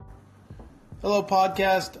Hello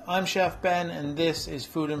podcast, I'm Chef Ben and this is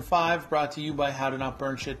Food in 5 brought to you by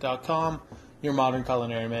howtonotburnshit.com, your modern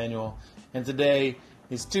culinary manual. And today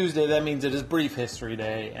is Tuesday, that means it is Brief History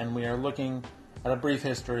Day, and we are looking at a brief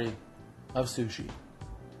history of sushi.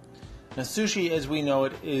 Now sushi as we know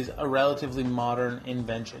it is a relatively modern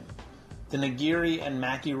invention. The nigiri and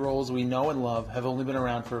maki rolls we know and love have only been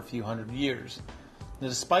around for a few hundred years. Now,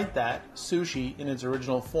 despite that, sushi in its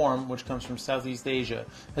original form, which comes from Southeast Asia,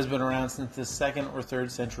 has been around since the 2nd or 3rd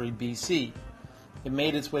century BC. It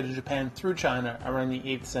made its way to Japan through China around the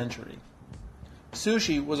 8th century.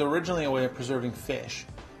 Sushi was originally a way of preserving fish.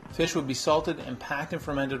 Fish would be salted and packed in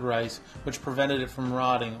fermented rice, which prevented it from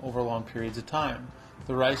rotting over long periods of time.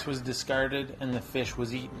 The rice was discarded and the fish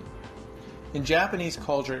was eaten. In Japanese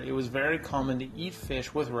culture, it was very common to eat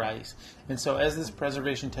fish with rice, and so as this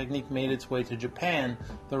preservation technique made its way to Japan,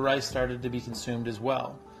 the rice started to be consumed as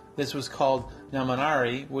well. This was called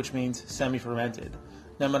namanari, which means semi-fermented.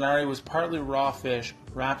 Namanari was partly raw fish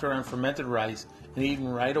wrapped around fermented rice and eaten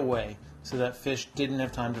right away, so that fish didn't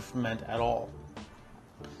have time to ferment at all.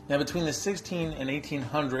 Now between the 16 and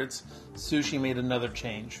 1800s, sushi made another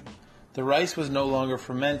change. The rice was no longer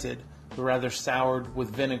fermented, but rather soured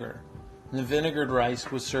with vinegar. And the vinegared rice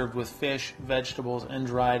was served with fish, vegetables, and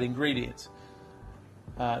dried ingredients.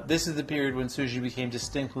 This is the period when sushi became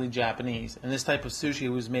distinctly Japanese, and this type of sushi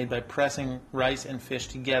was made by pressing rice and fish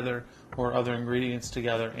together or other ingredients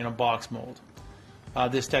together in a box mold.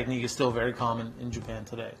 This technique is still very common in Japan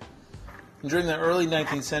today. And during the early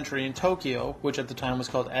 19th century in Tokyo, which at the time was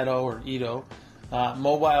called Edo or Edo,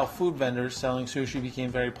 mobile food vendors selling sushi became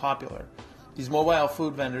very popular. These mobile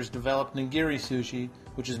food vendors developed nigiri sushi,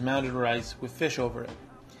 which is mounted rice with fish over it.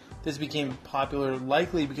 This became popular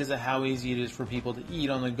likely because of how easy it is for people to eat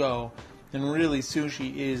on the go, and really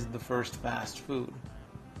sushi is the first fast food.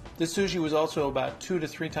 This sushi was also about 2 to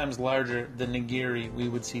 3 times larger than nigiri we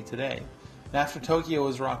would see today. And after Tokyo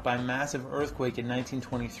was rocked by a massive earthquake in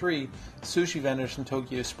 1923, sushi vendors from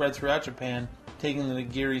Tokyo spread throughout Japan, taking the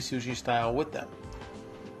nigiri sushi style with them.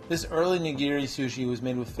 This early nigiri sushi was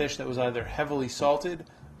made with fish that was either heavily salted,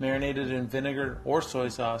 marinated in vinegar or soy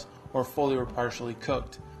sauce, or fully or partially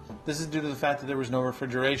cooked. This is due to the fact that there was no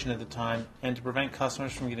refrigeration at the time, and to prevent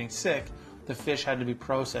customers from getting sick, the fish had to be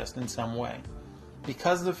processed in some way.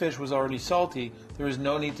 Because the fish was already salty, there was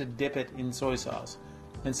no need to dip it in soy sauce,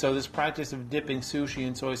 and so this practice of dipping sushi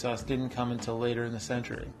in soy sauce didn't come until later in the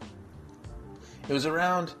century. It was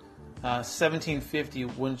around 1750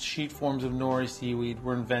 when sheet forms of nori seaweed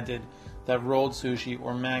were invented that rolled sushi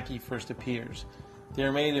or maki first appears. They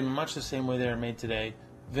are made in much the same way they are made today,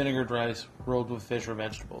 vinegared rice rolled with fish or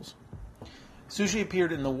vegetables. Sushi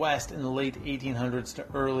appeared in the West in the late 1800s to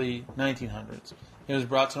early 1900s. It was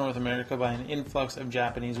brought to North America by an influx of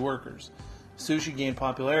Japanese workers. Sushi gained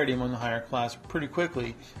popularity among the higher class pretty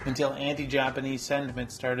quickly until anti-Japanese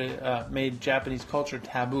sentiment made Japanese culture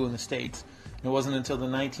taboo in the States. It wasn't until the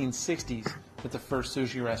 1960s that the first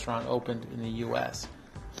sushi restaurant opened in the U.S.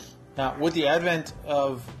 Now, with the advent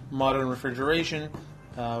of modern refrigeration,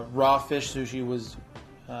 raw fish sushi was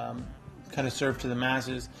kind of served to the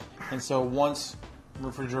masses, and so once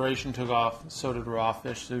refrigeration took off, so did raw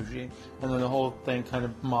fish sushi, and then the whole thing kind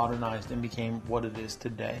of modernized and became what it is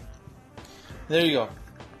today. There you go.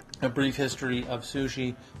 A brief history of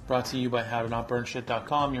sushi brought to you by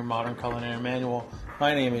howtonotburnshit.com, your modern culinary manual.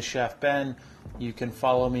 My name is Chef Ben. You can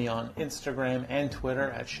follow me on Instagram and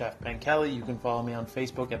Twitter at Chef Ben Kelly. You can follow me on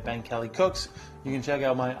Facebook at Ben Kelly Cooks. You can check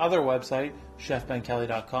out my other website,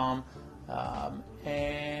 chefbenkelly.com.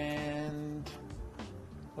 And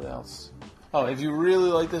what else? Oh, if you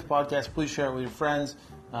really like this podcast, please share it with your friends.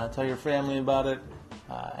 Tell your family about it.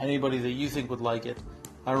 Anybody that you think would like it.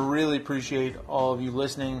 I really appreciate all of you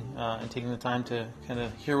listening and taking the time to kind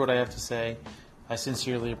of hear what I have to say. I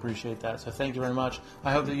sincerely appreciate that. So thank you very much.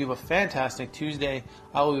 I hope that you have a fantastic Tuesday.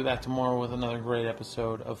 I will be back tomorrow with another great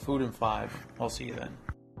episode of Food in 5. I'll see you then.